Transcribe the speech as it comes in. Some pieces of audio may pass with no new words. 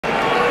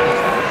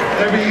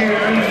Every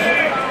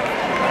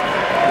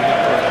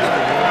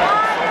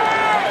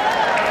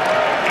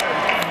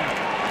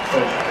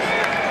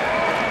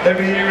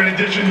year, in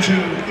addition to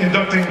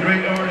inducting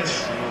great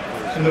artists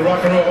in the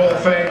Rock and Roll Hall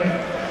of Fame,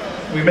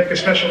 we make a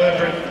special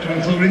effort to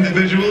include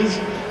individuals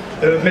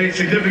that have made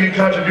significant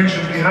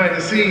contributions behind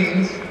the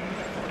scenes,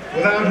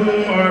 without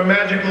whom our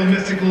magical,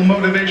 mystical,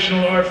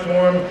 motivational art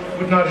form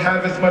would not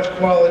have as much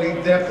quality,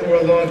 depth, or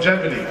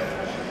longevity.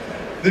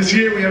 This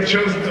year we have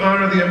chosen to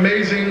honor the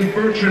amazing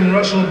Bertrand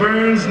Russell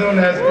Berns, known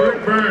as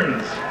Bert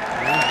Berns.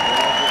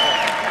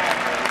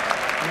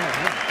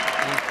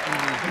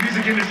 The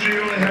music industry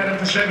only had him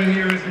for 7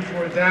 years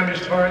before a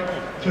damaged heart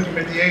took him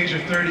at the age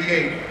of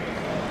 38.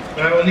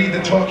 But I will need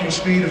the talking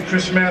speed of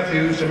Chris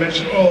Matthews to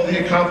mention all the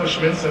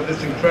accomplishments of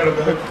this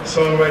incredible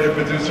songwriter,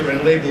 producer,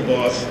 and label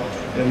boss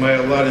in my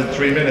allotted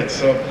 3 minutes,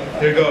 so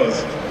here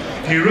goes.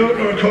 He wrote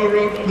or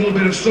co-wrote A Little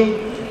Bit of Soap,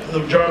 The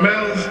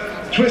Jarmels,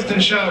 Twist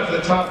and Shout for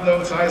the Top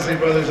Notes, Isley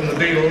Brothers, and the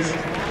Beatles,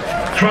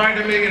 Cry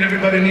to Me and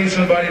Everybody Needs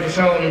Somebody for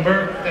Solomon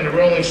Burke and the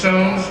Rolling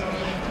Stones,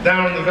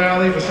 Down in the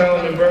Valley for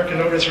Solomon Burke and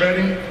Otis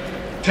Redding,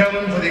 Tell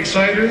 'Em for the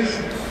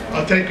Exciters,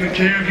 I'll Take Good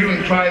Care of You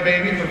and Cry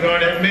Baby for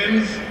Garnett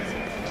Mims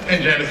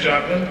and Janis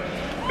Joplin,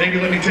 Baby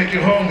Let Me Take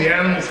You Home, the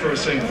Animals'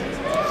 first single,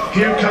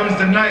 Here Comes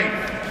the Night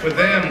for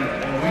them,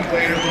 and a week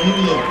later for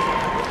Lulu.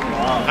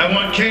 I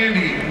Want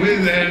Candy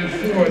with and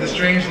for the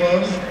Strange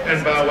Loves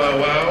and Bow Wow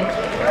Wow.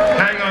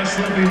 Hang On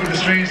Slippy with the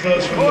Strange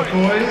Loves from the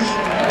McCoys.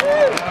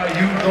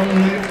 You Don't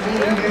Live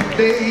For Me,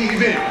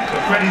 Baby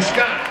for Freddie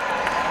Scott.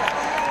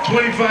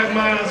 25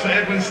 Miles for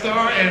Edwin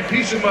Starr, and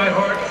Peace in My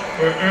Heart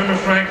for Irma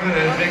Franklin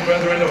and Big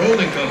Brother and the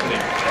Holding Company.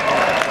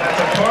 That's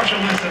a partial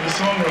list of the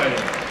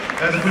songwriter.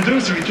 As a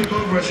producer, he took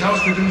over as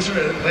house producer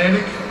at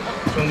Atlantic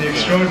from the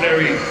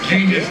extraordinary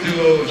genius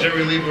duo of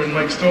Jerry Lieber and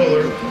Mike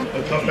Stoller,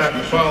 who'll come back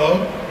to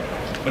follow.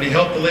 But he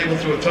helped the label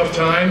through a tough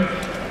time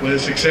with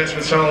his success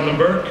with Solomon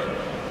Burke,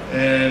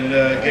 and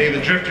gave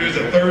the Drifters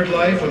a third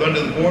life with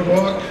Under the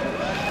Boardwalk,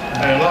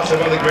 and lots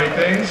of other great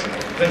things.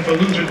 Then for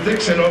Luther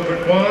Dixon over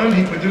at One,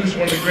 he produced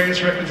one of the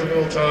greatest records of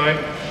all time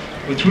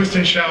with Twist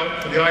and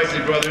Shout for the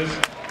Isley Brothers,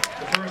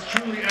 the first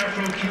truly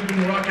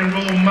Afro-Cuban rock and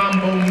roll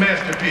mambo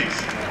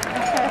masterpiece.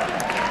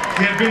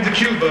 He had been to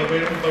Cuba, but we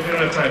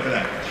don't have time for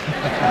that.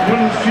 One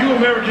of the few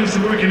Americans to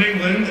work in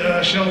England,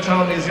 Shel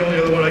Talmy is the only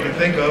other one I can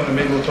think of, and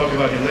maybe we'll talk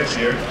about him next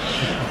year.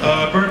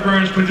 Bert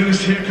Berns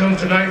produced Here Comes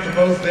Tonight for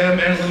both them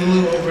and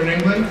Lulu over in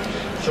England.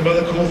 Some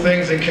other cool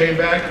things, and came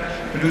back,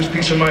 produced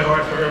Peace in My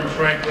Heart for Irma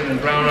Franklin and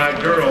Brown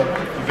Eyed Girl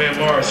for Van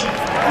Morrison.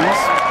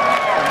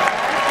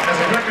 As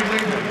a record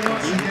label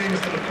boss, he gave us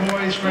the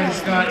McCoys, Freddie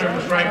Scott,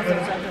 Irma Franklin.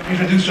 He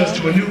introduced us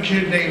to a new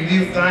kid named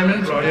Neil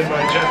Diamond, brought in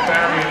by Jeff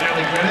Barry and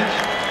Ellie Greenwich.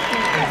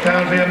 And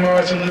found Van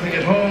Morrison living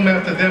at home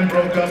after them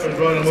broke up and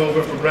brought him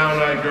over for Brown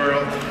Eyed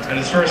Girl and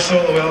his first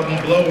solo album,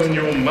 Blowin'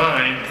 Your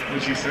Mind,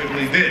 which he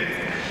certainly did.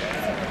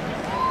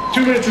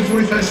 2 minutes and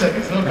 45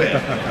 seconds, not bad.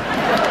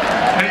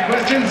 Any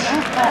questions?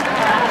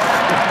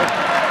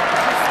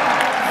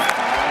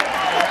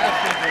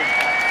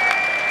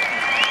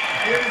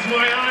 It is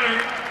my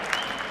honor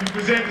to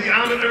present the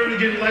Ahmet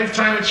Ertegun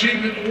Lifetime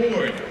Achievement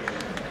Award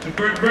to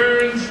Bert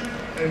Berns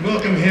and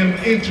welcome him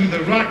into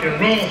the Rock and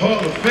Roll Hall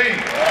of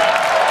Fame.